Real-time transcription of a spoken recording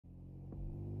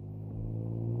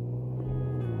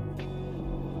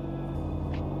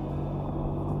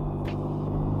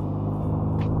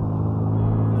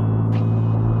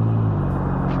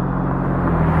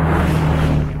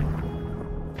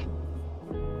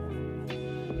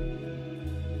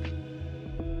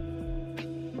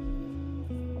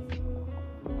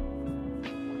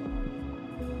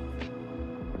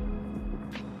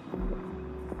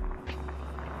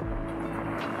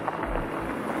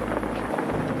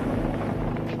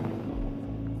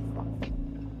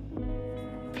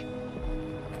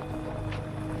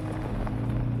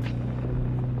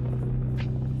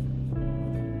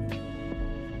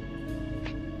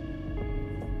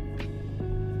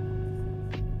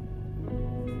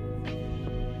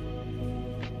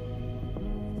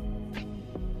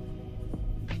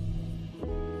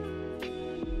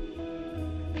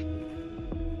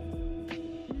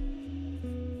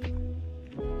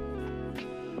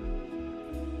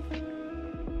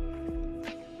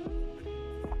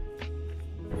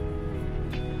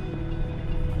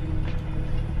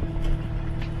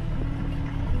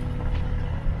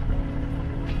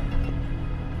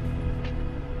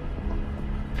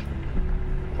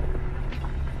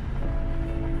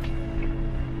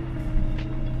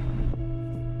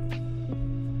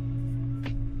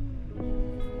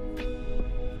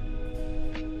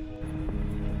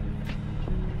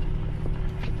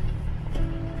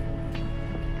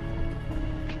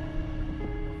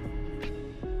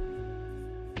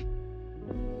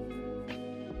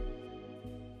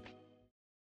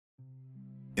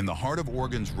In the heart of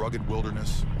Oregon's rugged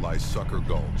wilderness lies Sucker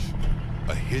Gulch,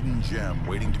 a hidden gem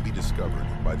waiting to be discovered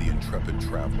by the intrepid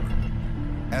traveler.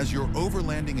 As your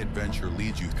overlanding adventure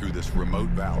leads you through this remote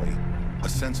valley, a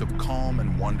sense of calm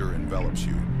and wonder envelops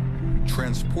you,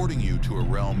 transporting you to a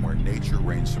realm where nature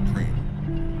reigns supreme.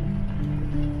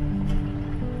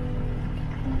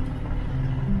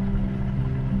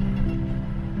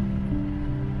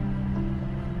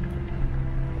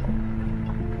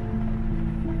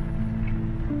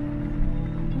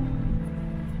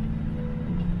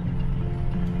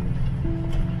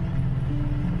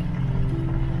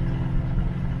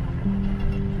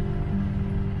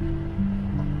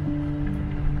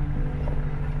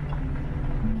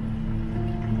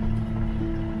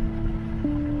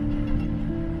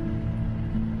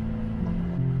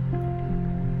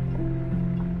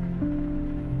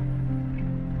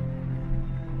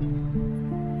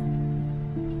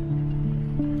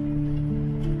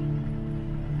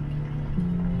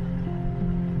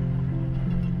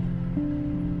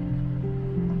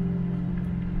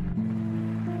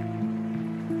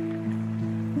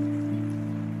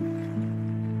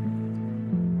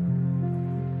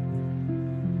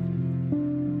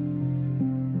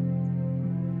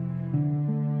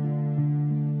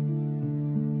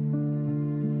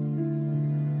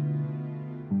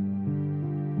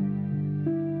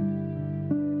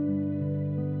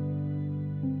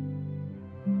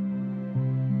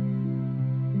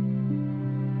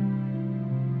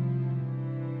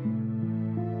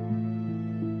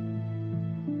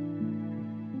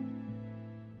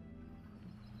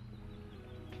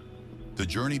 The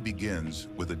journey begins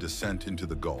with a descent into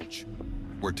the gulch,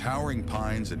 where towering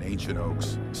pines and ancient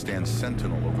oaks stand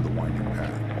sentinel over the winding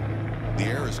path. The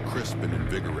air is crisp and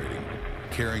invigorating,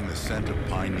 carrying the scent of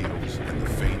pine needles and the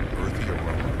faint, earthy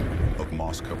aroma of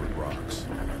moss-covered rocks.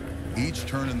 Each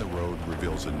turn in the road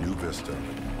reveals a new vista,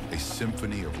 a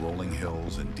symphony of rolling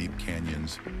hills and deep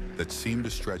canyons that seem to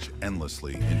stretch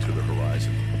endlessly into the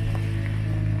horizon.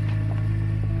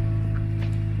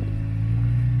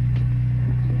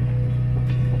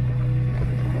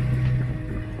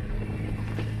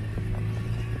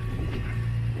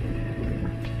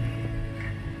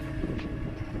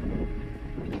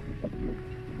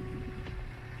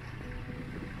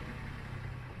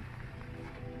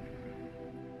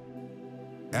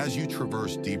 As you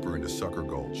traverse deeper into Sucker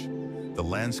Gulch, the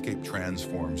landscape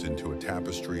transforms into a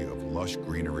tapestry of lush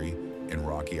greenery and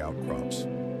rocky outcrops.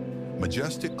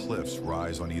 Majestic cliffs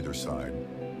rise on either side,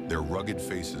 their rugged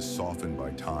faces softened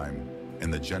by time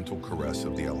and the gentle caress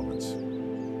of the elements.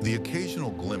 The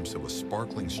occasional glimpse of a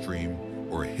sparkling stream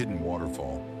or a hidden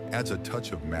waterfall adds a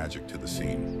touch of magic to the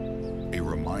scene, a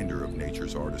reminder of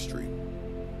nature's artistry.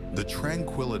 The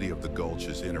tranquility of the gulch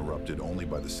is interrupted only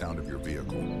by the sound of your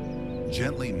vehicle,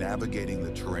 gently navigating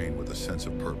the terrain with a sense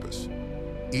of purpose.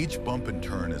 Each bump and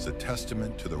turn is a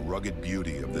testament to the rugged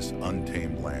beauty of this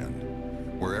untamed land,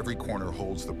 where every corner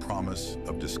holds the promise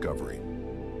of discovery.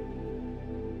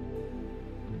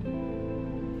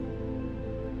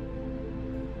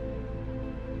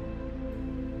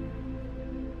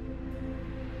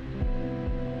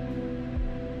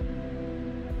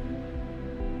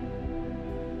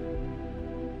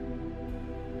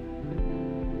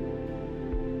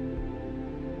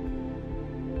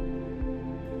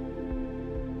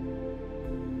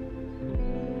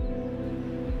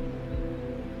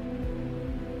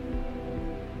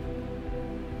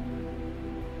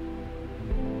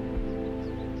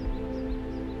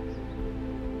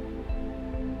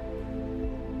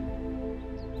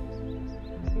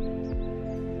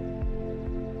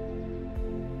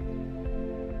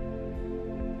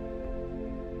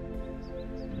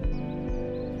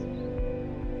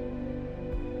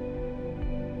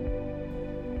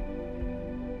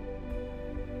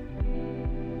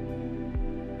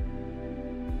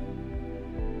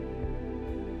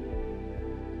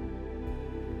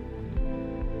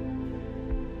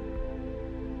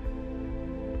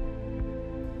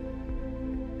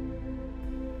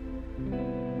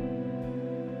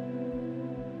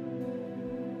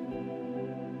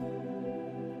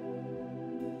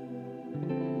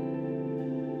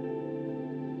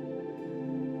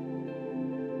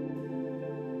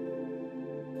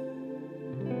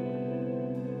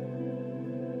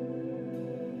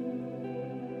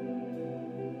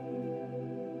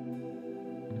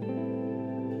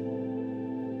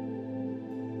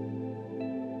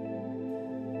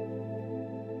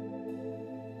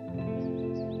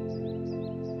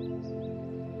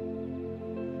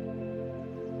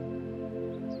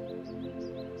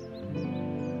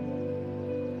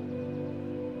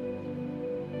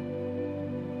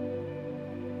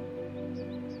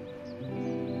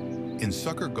 In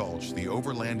Sucker Gulch, the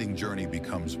overlanding journey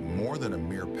becomes more than a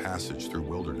mere passage through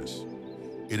wilderness.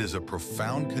 It is a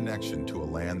profound connection to a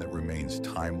land that remains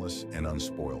timeless and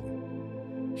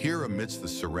unspoiled. Here, amidst the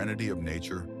serenity of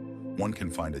nature, one can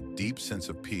find a deep sense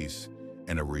of peace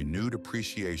and a renewed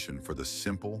appreciation for the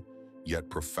simple yet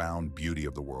profound beauty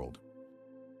of the world.